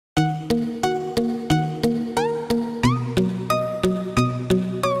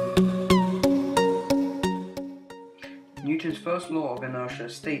first law of inertia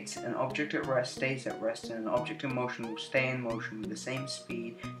states an object at rest stays at rest, and an object in motion will stay in motion with the same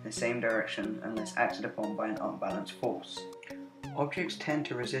speed in the same direction unless acted upon by an unbalanced force. Objects tend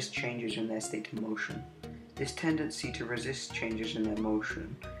to resist changes in their state of motion. This tendency to resist changes in their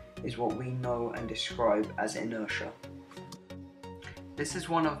motion is what we know and describe as inertia. This is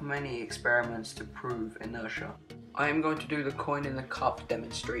one of many experiments to prove inertia. I am going to do the coin in the cup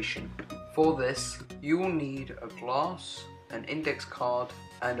demonstration. For this, you will need a glass, an index card,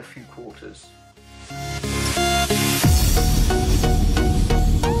 and a few quarters.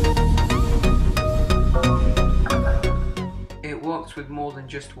 It works with more than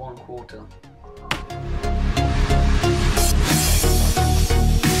just one quarter.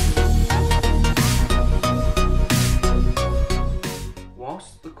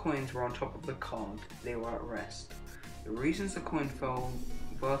 Whilst the coins were on top of the card, they were at rest. The reasons the coin fell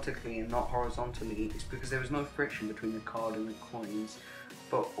vertically and not horizontally is because there was no friction between the card and the coins,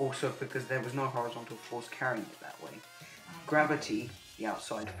 but also because there was no horizontal force carrying it that way. Gravity, the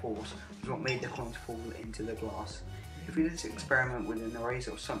outside force, was what made the coins fall into the glass. If we did this experiment with an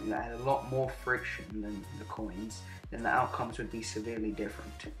eraser or something that had a lot more friction than the coins, then the outcomes would be severely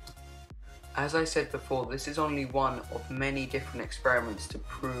different. As I said before, this is only one of many different experiments to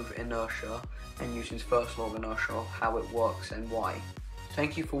prove inertia and Newton's first law of inertia, how it works and why.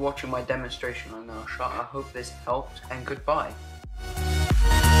 Thank you for watching my demonstration on inertia. I hope this helped, and goodbye.